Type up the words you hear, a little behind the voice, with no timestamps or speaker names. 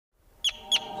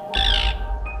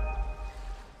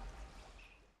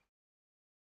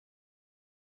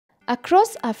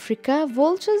Across Africa,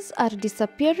 vultures are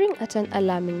disappearing at an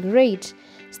alarming rate.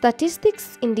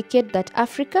 Statistics indicate that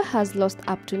Africa has lost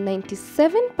up to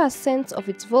 97% of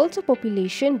its vulture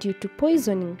population due to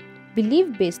poisoning,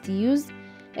 belief-based use,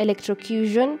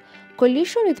 electrocution,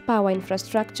 collision with power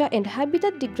infrastructure, and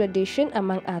habitat degradation,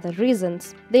 among other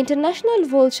reasons. The International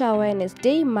Vulture Awareness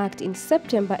Day, marked in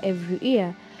September every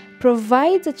year,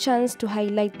 provides a chance to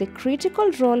highlight the critical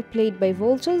role played by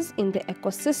vultures in the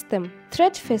ecosystem,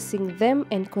 threat facing them,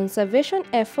 and conservation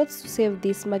efforts to save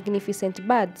these magnificent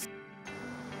birds.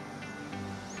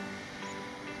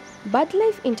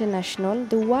 BirdLife International,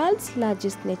 the world's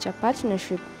largest nature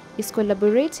partnership, is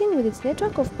collaborating with its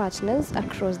network of partners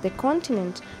across the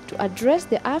continent to address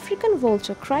the African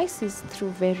vulture crisis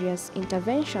through various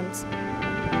interventions.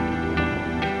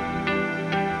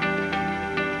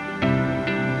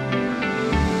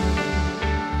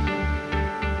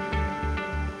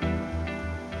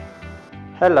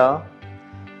 Hello,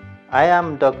 I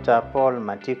am Dr. Paul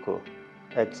Matiku,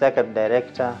 Executive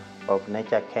Director of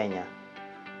Nature Kenya,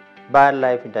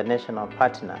 BirdLife International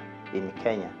partner in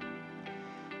Kenya.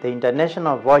 The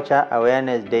International Vulture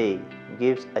Awareness Day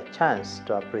gives a chance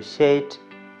to appreciate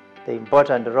the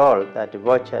important role that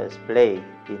vultures play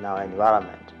in our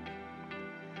environment.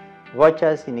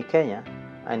 Vultures in Kenya,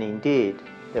 and indeed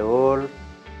the whole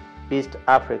East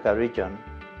Africa region,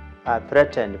 are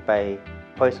threatened by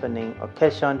poisoning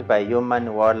occasioned by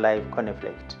human-wildlife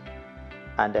conflict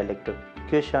and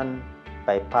electrocution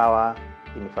by power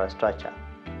infrastructure.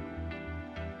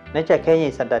 Nature Kenya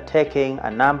is undertaking a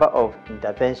number of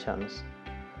interventions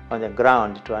on the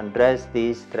ground to address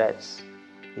these threats,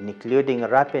 including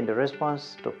rapid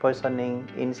response to poisoning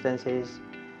instances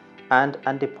and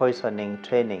anti-poisoning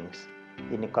trainings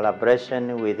in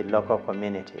collaboration with local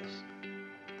communities.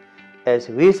 As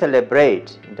we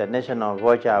celebrate International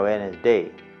Vulture Awareness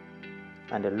Day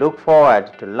and look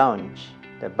forward to launch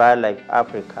the BirdLife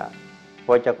Africa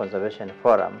Vulture Conservation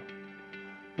Forum,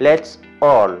 let's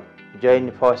all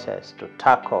join forces to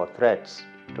tackle threats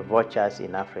to vultures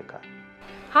in Africa.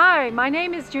 Hi, my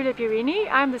name is Julia Pierini.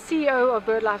 I'm the CEO of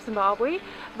BirdLife Zimbabwe.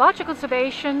 Vulture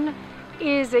conservation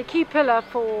is a key pillar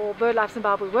for BirdLife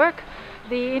Zimbabwe work.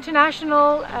 The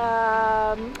International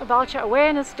Vulture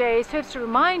Awareness Day serves to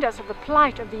remind us of the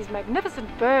plight of these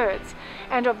magnificent birds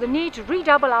and of the need to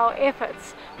redouble our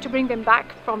efforts to bring them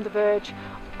back from the verge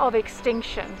of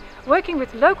extinction. Working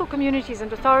with local communities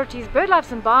and authorities, BirdLife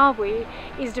Zimbabwe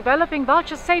is developing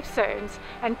vulture safe zones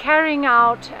and carrying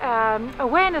out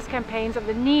awareness campaigns of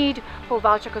the need for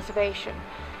vulture conservation.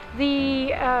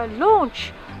 The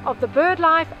launch of the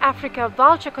BirdLife Africa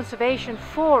Vulture Conservation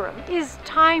Forum is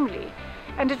timely,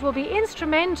 and it will be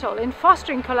instrumental in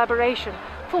fostering collaboration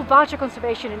for vulture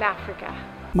conservation in Africa.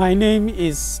 My name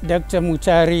is Dr.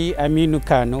 Mutari Aminu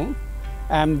Kano.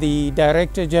 I'm the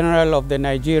Director General of the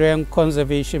Nigerian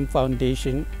Conservation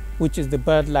Foundation, which is the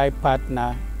BirdLife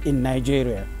partner in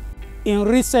Nigeria. In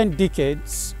recent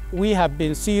decades, we have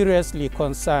been seriously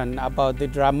concerned about the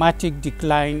dramatic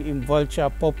decline in vulture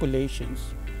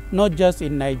populations, not just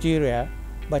in Nigeria,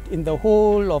 but in the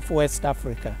whole of West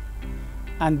Africa.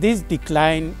 And this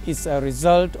decline is a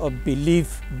result of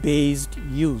belief-based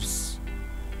use.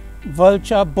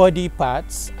 Vulture body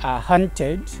parts are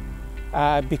hunted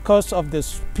because of the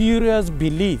spurious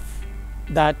belief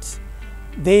that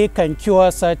they can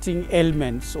cure certain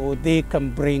ailments or they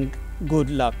can bring good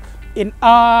luck. In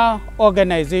our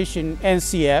organization,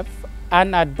 NCF,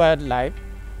 and at BirdLife,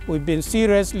 we've been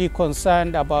seriously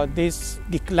concerned about this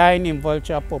decline in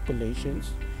vulture populations.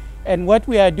 And what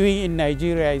we are doing in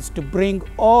Nigeria is to bring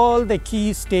all the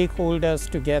key stakeholders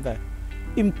together,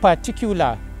 in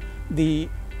particular the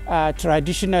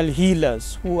traditional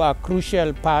healers who are a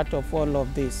crucial part of all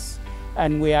of this.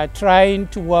 And we are trying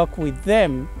to work with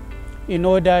them in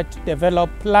order to develop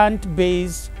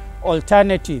plant-based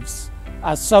alternatives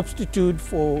as substitute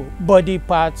for body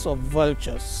parts of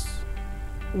vultures.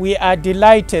 We are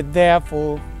delighted,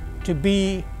 therefore, to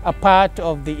be a part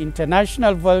of the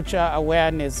International Vulture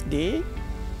Awareness Day,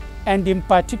 and in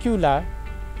particular,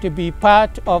 to be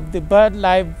part of the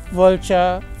BirdLife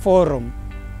Vulture Forum,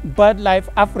 BirdLife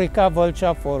Africa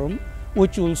Vulture Forum,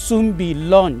 which will soon be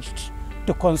launched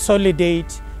to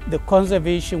consolidate the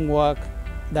conservation work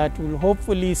that will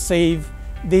hopefully save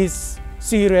these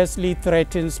seriously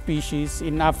threatened species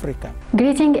in Africa.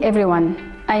 Greeting everyone.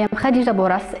 I am Khadija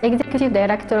Boras, Executive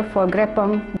Director for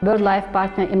Grepom, BirdLife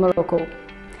partner in Morocco.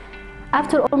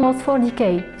 After almost 4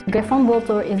 decades, Grepom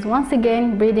Vulture is once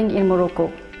again breeding in Morocco,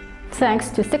 thanks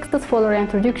to successful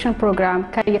reintroduction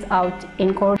program carried out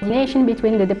in coordination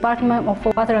between the Department of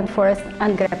Water and Forest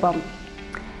and Grepom.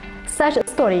 Such a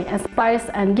story inspires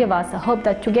and gives us hope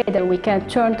that together we can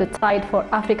turn the tide for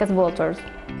Africa's vultures.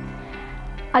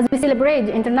 As we celebrate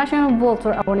the International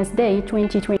Vulture Awareness Day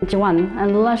 2021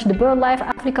 and launch the BirdLife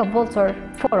Africa Vulture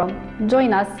Forum,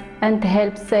 join us and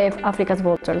help save Africa's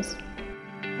vultures.